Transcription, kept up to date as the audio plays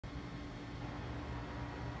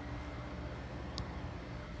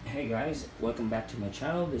Hey guys, welcome back to my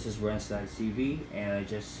channel. This is Renz TV, and I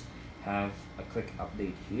just have a quick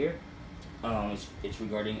update here. It's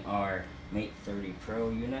regarding our Mate 30 Pro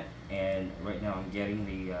unit, and right now I'm getting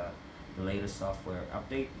the latest software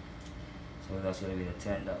update. So that's going to be the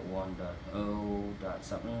 10.1.0 dot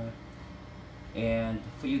something. And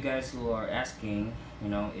for you guys who are asking,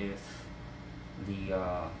 if the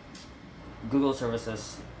Google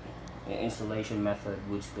services installation method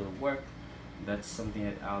would still work, that's something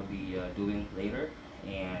that I'll be doing later,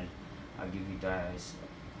 and I'll give you guys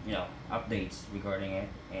updates regarding it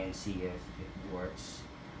and see if it works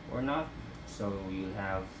or not, so you'll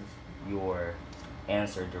have your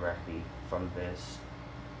answer directly from this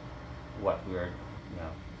what we're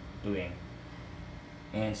doing.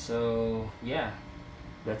 And so yeah,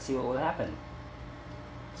 let's see what will happen.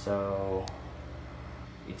 So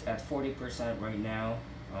it's at 40% right now.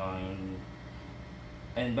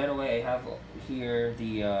 And by the way, I have here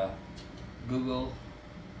the Google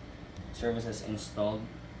services installed,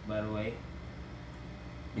 by the way,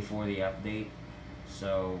 before the update.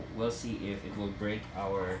 So we'll see if it will break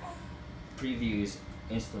our previous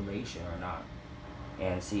installation or not,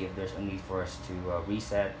 and see if there's a need for us to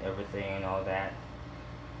reset everything and all that,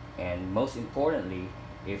 and most importantly,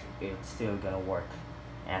 if it's still gonna work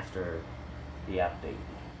after the update.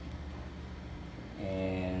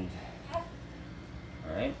 And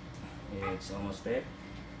alright, it's almost there.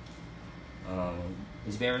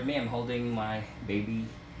 Just bear with me, I'm holding my baby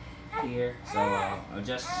here, so I'm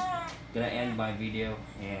just gonna end my video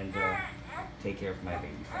and take care of my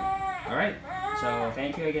baby for now. Alright, so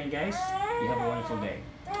thank you again guys, you have a wonderful day.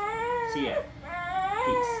 See ya.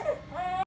 Peace.